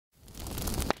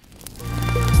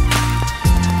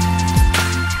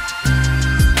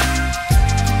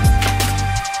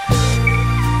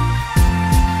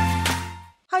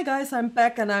guys, I'm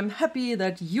back and I'm happy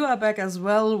that you are back as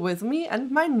well with me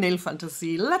and my nail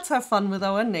fantasy. Let's have fun with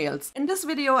our nails. In this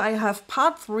video I have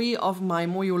part 3 of my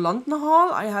MoYou London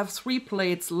haul. I have 3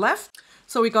 plates left.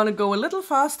 So we're gonna go a little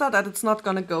faster, that it's not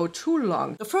gonna go too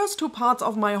long. The first 2 parts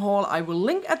of my haul I will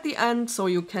link at the end so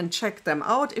you can check them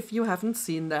out if you haven't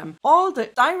seen them. All the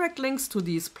direct links to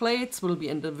these plates will be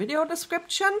in the video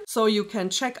description, so you can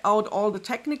check out all the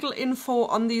technical info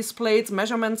on these plates,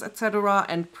 measurements, etc.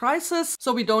 and prices,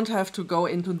 so we don't have to go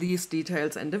into these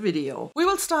details in the video. We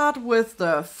will start with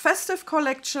the Festive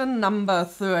collection number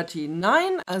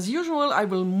 39. As usual, I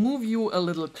will move you a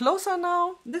little closer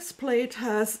now. This plate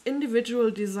has individual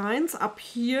designs up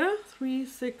here, 3,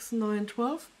 6, 9,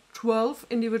 12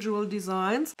 individual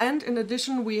designs, and in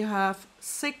addition we have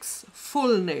 6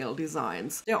 full nail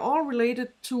designs. They're all related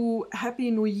to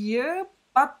Happy New Year,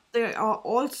 but there are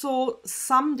also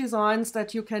some designs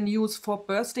that you can use for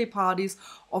birthday parties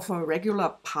or for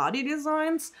regular party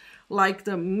designs, like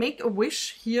the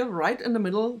Make-A-Wish here right in the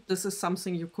middle. This is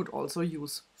something you could also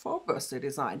use for a birthday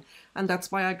design, and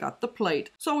that's why I got the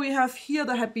plate. So we have here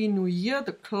the Happy New Year,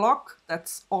 the clock,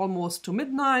 that's almost to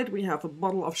midnight. We have a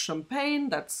bottle of champagne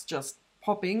that's just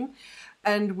popping,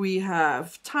 and we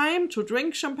have time to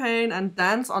drink champagne and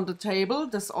dance on the table.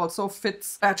 This also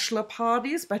fits bachelor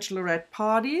parties, bachelorette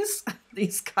parties,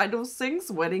 these kind of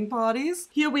things, wedding parties.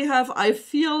 Here we have I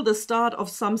Feel the Start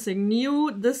of Something New.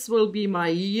 This will be my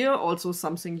year, also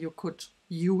something you could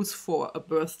use for a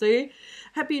birthday.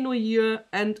 Happy New Year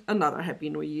and another Happy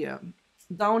New Year.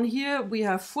 Down here we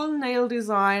have full nail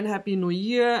design, Happy New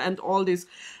Year, and all this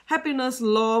happiness,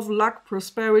 love, luck,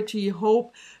 prosperity,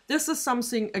 hope. This is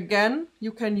something, again,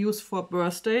 you can use for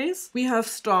birthdays. We have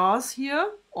stars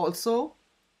here, also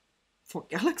for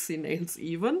galaxy nails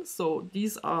even. So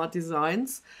these are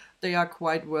designs. They are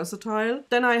quite versatile.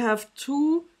 Then I have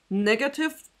 2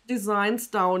 negative designs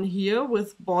down here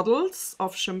with bottles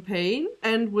of champagne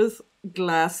and with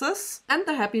glasses, and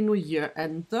the Happy New Year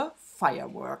and the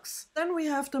fireworks. Then we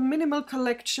have the minimal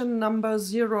collection number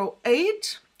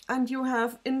 08, and you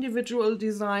have individual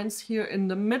designs here in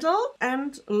the middle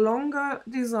and longer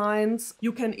designs.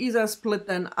 You can either split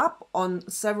them up on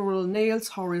several nails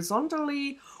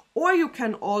horizontally, or you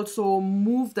can also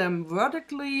move them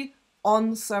vertically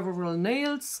on several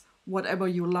nails, whatever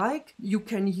you like. You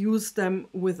can use them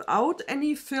without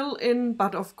any fill-in,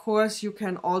 but of course you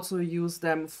can also use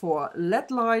them for LED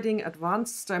lighting,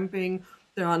 advanced stamping.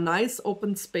 There are nice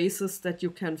open spaces that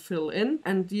you can fill in,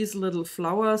 and these little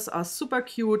flowers are super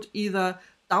cute either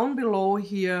down below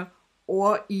here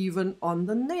or even on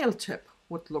the nail tip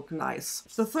would look nice.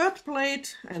 The third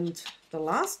plate and the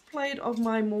last plate of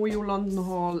my MoYou London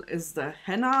haul is the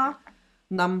Henna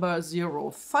number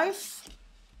 05.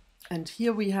 And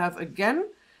here we have again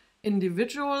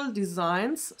individual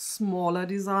designs, smaller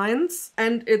designs,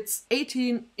 and it's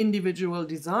 18 individual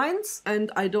designs,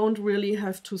 and I don't really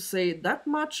have to say that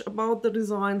much about the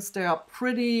designs. They are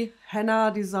pretty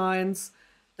henna designs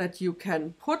that you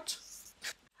can put,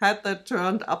 had that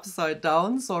turned upside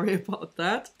down, sorry about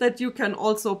that, that you can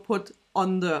also put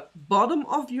on the bottom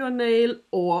of your nail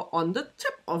or on the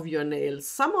tip of your nail.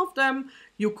 Some of them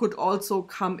you could also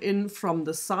come in from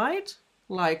the side,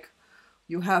 like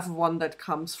you have one that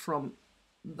comes from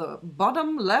the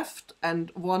bottom left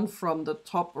and one from the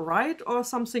top right or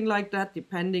something like that,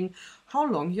 depending how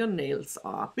long your nails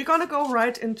are. We're gonna go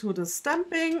right into the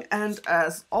stamping, and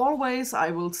as always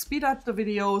I will speed up the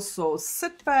video, so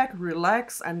sit back,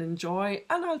 relax and enjoy,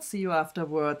 and I'll see you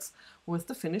afterwards with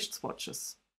the finished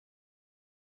swatches.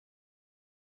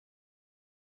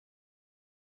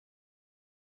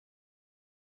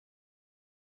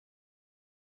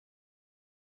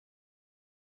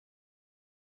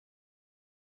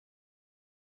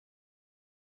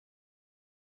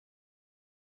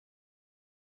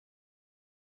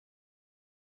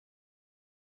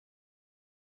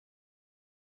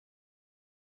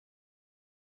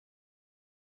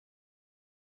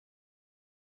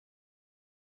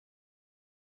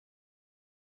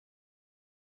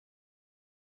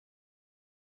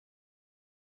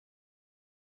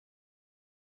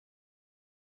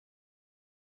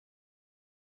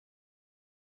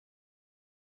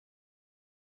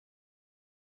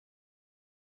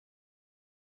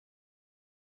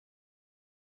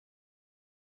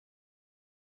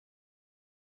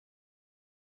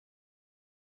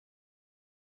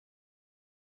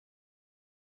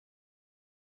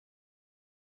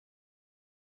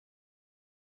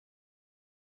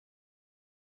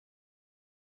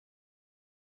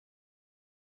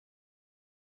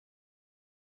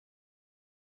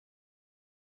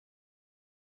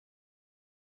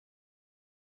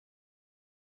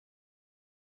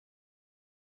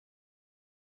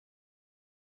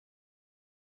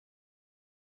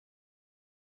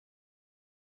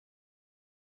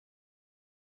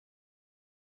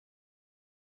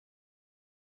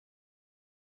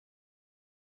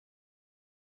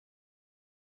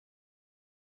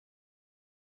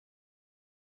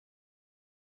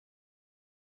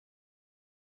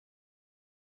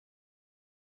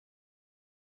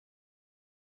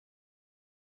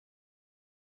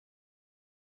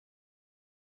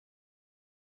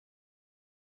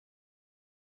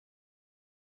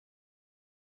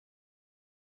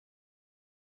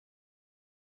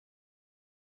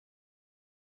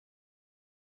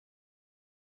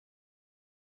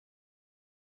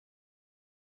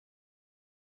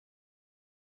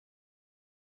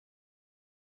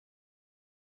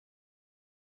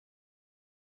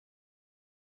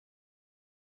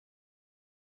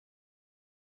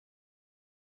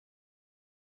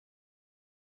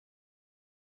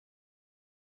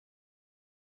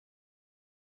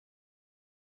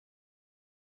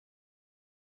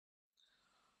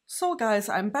 So guys,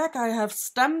 I'm back. I have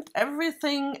stamped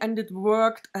everything and it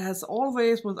worked as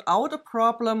always without a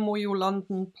problem. MoYou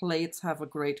London plates have a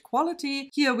great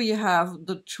quality. Here we have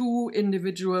the two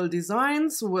individual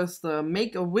designs with the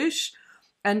Make-A-Wish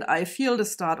and I feel the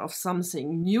start of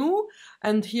something new.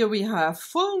 And here we have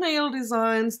full nail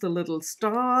designs, the little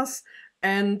stars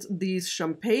and these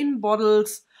champagne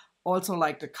bottles. Also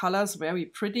like the colors, very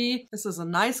pretty. This is a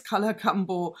nice color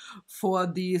combo for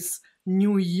these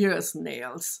New Year's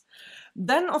nails.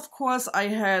 Then of course I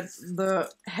had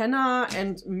the henna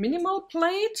and minimal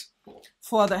plate.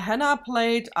 For the henna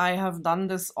plate I have done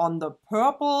this on the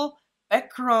purple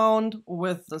background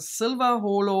with the silver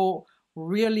holo.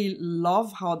 Really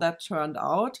love how that turned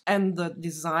out and the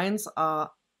designs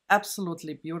are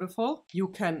absolutely beautiful. You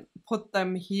can put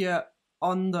them here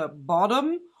on the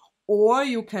bottom or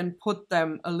you can put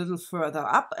them a little further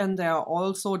up, and there are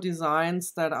also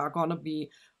designs that are gonna be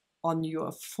on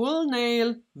your full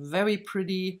nail. Very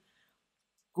pretty,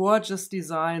 gorgeous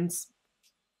designs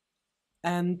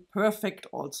and perfect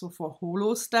also for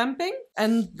holo stamping.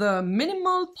 And the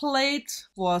minimal plate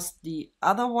was the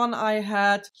other one I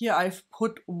had. Here I've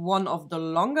put one of the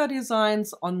longer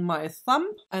designs on my thumb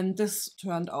and this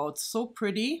turned out so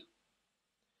pretty.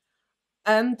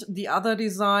 And the other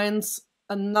designs,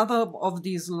 another of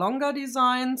these longer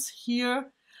designs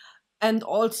here, and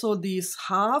also these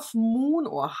half moon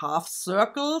or half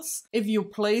circles. If you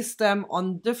place them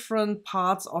on different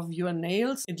parts of your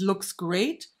nails, it looks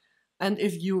great. And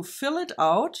if you fill it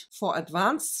out for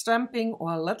advanced stamping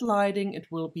or lead lighting, it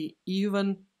will be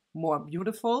even more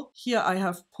beautiful. Here I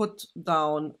have put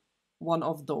down one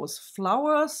of those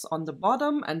flowers on the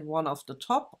bottom and one of the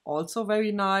top, also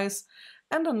very nice.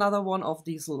 And another one of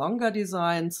these longer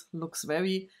designs, looks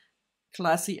very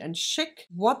classy and chic.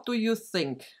 What do you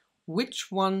think? Which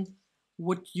one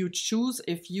would you choose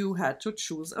if you had to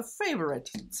choose a favorite?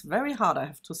 It's very hard, I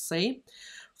have to say.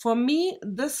 For me,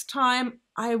 this time,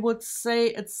 I would say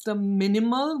it's the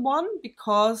minimal one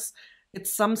because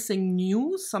it's something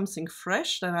new, something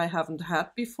fresh that I haven't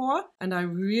had before. And I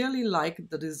really like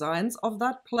the designs of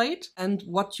that plate and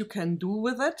what you can do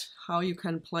with it, how you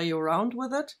can play around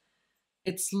with it.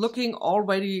 It's looking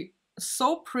already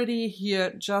so pretty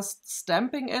here just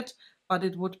stamping it, but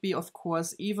it would be of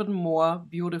course even more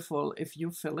beautiful if you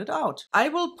fill it out. I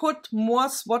will put more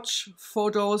swatch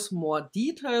photos, more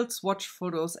detailed swatch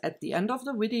photos at the end of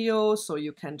the video so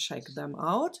you can check them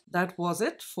out. That was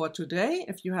it for today.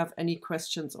 If you have any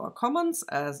questions or comments,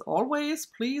 as always,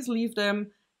 please leave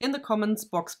them in the comments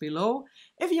box below.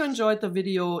 If you enjoyed the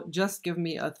video, just give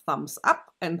me a thumbs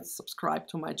up and subscribe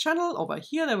to my channel. Over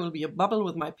here there will be a bubble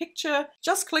with my picture.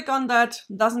 Just click on that,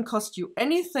 doesn't cost you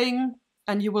anything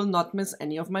and you will not miss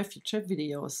any of my future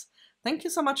videos. Thank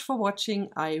you so much for watching.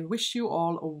 I wish you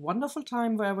all a wonderful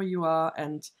time wherever you are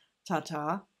and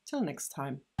ta-ta till next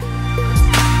time.